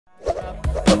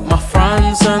Put my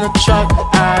friends in the truck,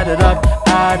 add it up,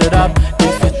 add it up.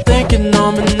 If you're thinking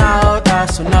on me now,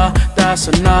 that's enough, that's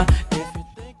enough.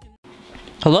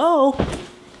 Hello?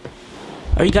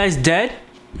 Are you guys dead?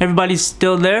 Everybody's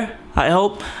still there? I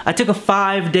hope. I took a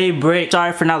 5-day break.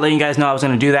 Sorry for not letting you guys know I was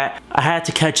gonna do that. I had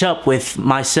to catch up with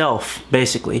myself,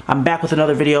 basically. I'm back with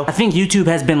another video. I think YouTube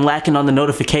has been lacking on the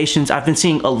notifications. I've been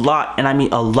seeing a lot, and I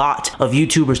mean a lot, of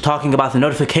YouTubers talking about the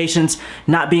notifications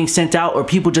not being sent out, or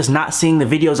people just not seeing the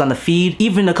videos on the feed.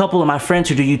 Even a couple of my friends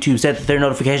who do YouTube said that their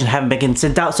notifications haven't been getting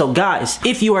sent out. So guys,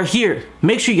 if you are here,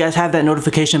 make sure you guys have that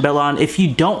notification bell on. If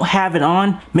you don't have it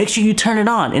on, make sure you turn it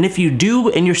on. And if you do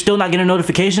and you're still not getting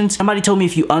notifications, somebody told me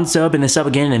if you unsub and then sub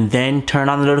again and then turn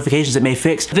on the notifications, it may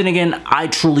fix. Then again, I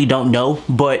truly don't know,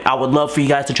 but I would love for you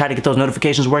guys to try to get those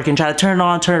notifications working. Try to turn it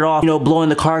on, turn it off, you know, blow in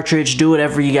the cartridge, do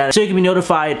whatever you gotta so you can be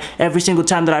notified every single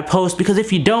time that I post, because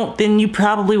if you don't, then you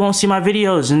probably won't see my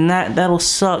videos, and that'll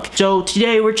suck. So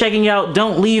today we're checking out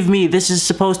Don't Leave Me. This is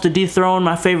supposed to dethrone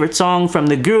my favorite song from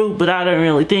the group, but I don't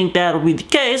really think that'll be the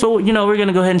case. So, you know, we're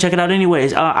gonna go ahead and check it out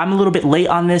anyways. I'm a little bit late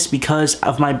on this because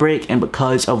of my break and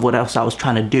because of what else I was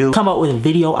trying to do. Come up with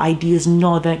video ideas and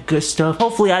all that good stuff.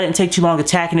 Hopefully I didn't take too long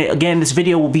attacking it. Again, this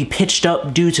video will be pitched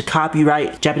up due to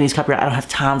copyright, Japanese copyright. I don't have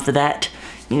time for that.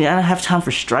 Yeah, I don't have time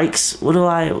for strikes. What do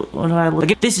I look?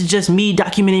 Again, this is just me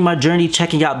documenting my journey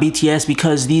checking out BTS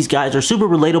because these guys are super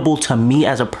relatable to me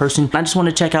as a person. I just want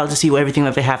to check out to see everything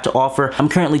that they have to offer. I'm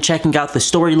currently checking out the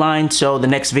storyline, so the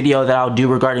next video that I'll do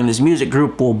regarding this music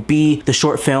group will be the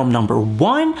short film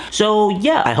 #1. So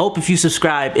yeah, I hope if you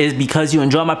subscribe it is because you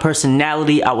enjoy my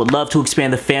personality. I would love to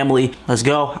expand the family. Let's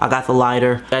go. I got the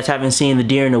lighter. You guys haven't seen the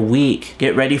deer in a week.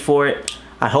 Get ready for it.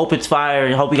 I hope it's fire,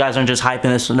 and I hope you guys aren't just hyping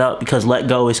this one up because Let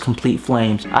Go is complete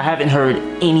flames. I haven't heard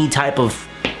any type of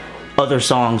other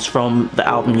songs from the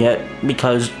album yet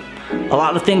because a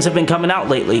lot of things have been coming out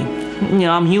lately. You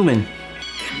know, I'm human.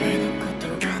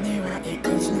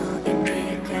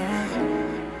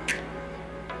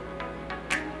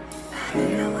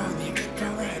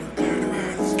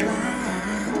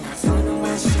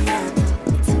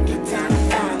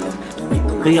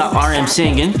 We got RM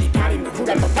singing.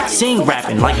 Sing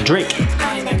rapping like Drake.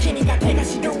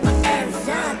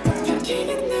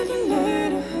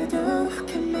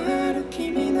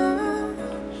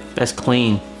 That's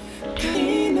clean.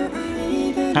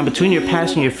 I'm between your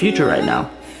past and your future right now.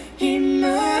 It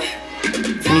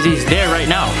means he's there right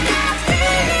now.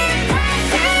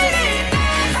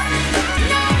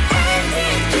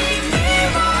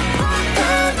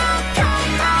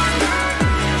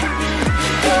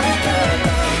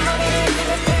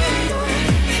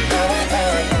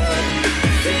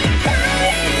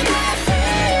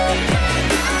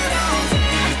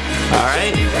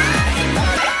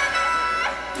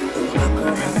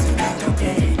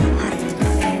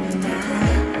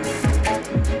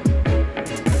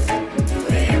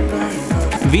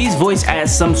 V's voice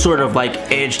adds some sort of like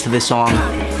edge to this song.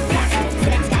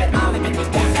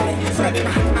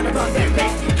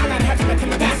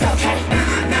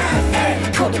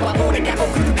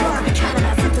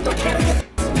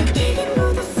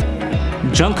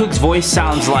 Jungkook's voice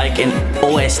sounds like an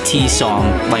OST song,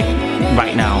 like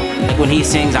right now. Like when he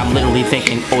sings, I'm literally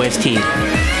thinking OST.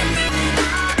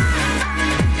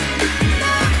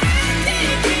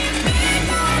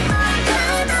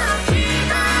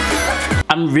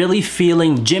 I'm really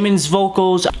feeling Jimin's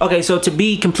vocals. Okay, so to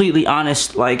be completely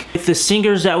honest, like if the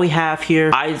singers that we have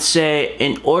here, I'd say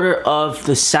in order of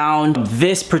the sound of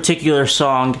this particular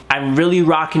song, I'm really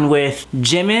rocking with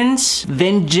Jimin's,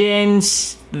 then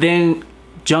Jin's, then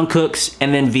Jungkook's,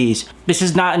 and then V's. This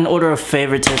is not an order of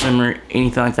favoritism or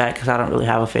anything like that because I don't really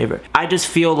have a favorite. I just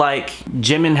feel like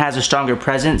Jimin has a stronger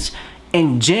presence,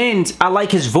 and Jin's, I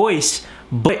like his voice,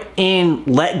 but in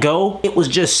Let Go, it was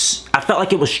just, I felt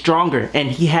like it was stronger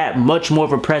and he had much more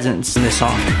of a presence in this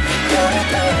song.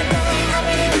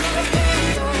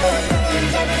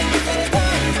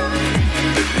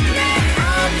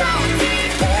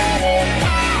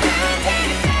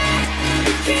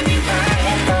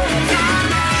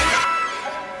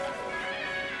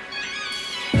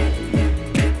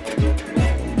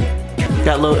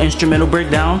 Got a little instrumental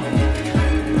breakdown.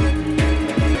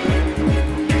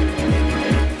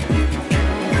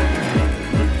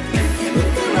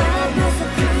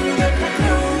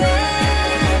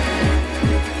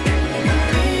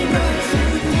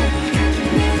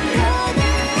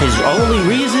 His only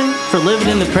reason for living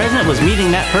in the present was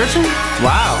meeting that person?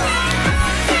 Wow.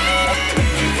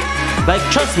 Like,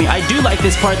 trust me, I do like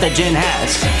this part that Jin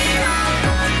has.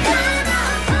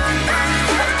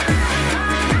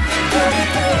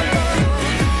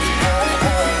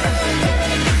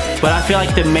 But I feel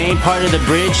like the main part of the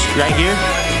bridge right here,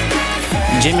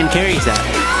 Jimin carries that.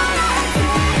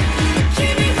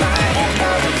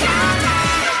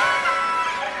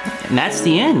 And that's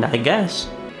the end, I guess.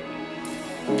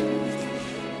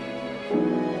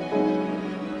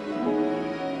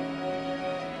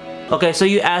 Okay, so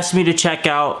you asked me to check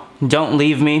out Don't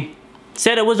Leave Me.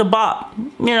 Said it was a bop.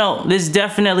 You know, this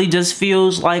definitely just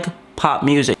feels like pop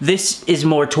music. This is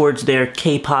more towards their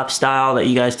K-pop style that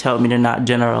you guys tell me to not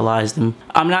generalize them.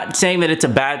 I'm not saying that it's a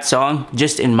bad song,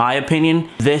 just in my opinion.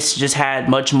 This just had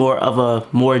much more of a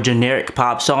more generic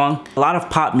pop song. A lot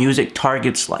of pop music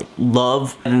targets like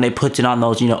love, and then they put it on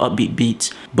those, you know, upbeat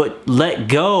beats. But Let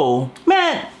Go,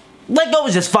 man, Let Go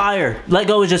is just fire. Let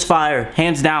Go is just fire.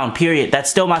 Hands down, period. That's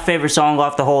still my favorite song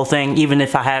off the whole thing, even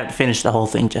if I haven't finished the whole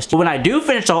thing just yet. But when I do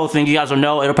finish the whole thing, you guys will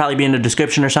know. It'll probably be in the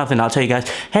description or something. I'll tell you guys,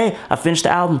 hey, I finished the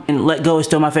album. And Let Go is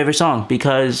still my favorite song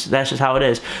because that's just how it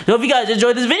is. So if you guys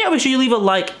enjoyed this video, make sure you leave a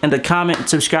like and a comment and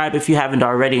subscribe if you haven't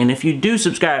already. And if you do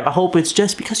subscribe, I hope it's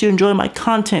just because you enjoy my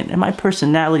content and my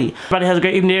personality. Everybody has a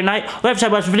great evening or night. Whatever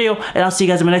type of video, and I'll see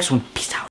you guys in my next one. Peace out.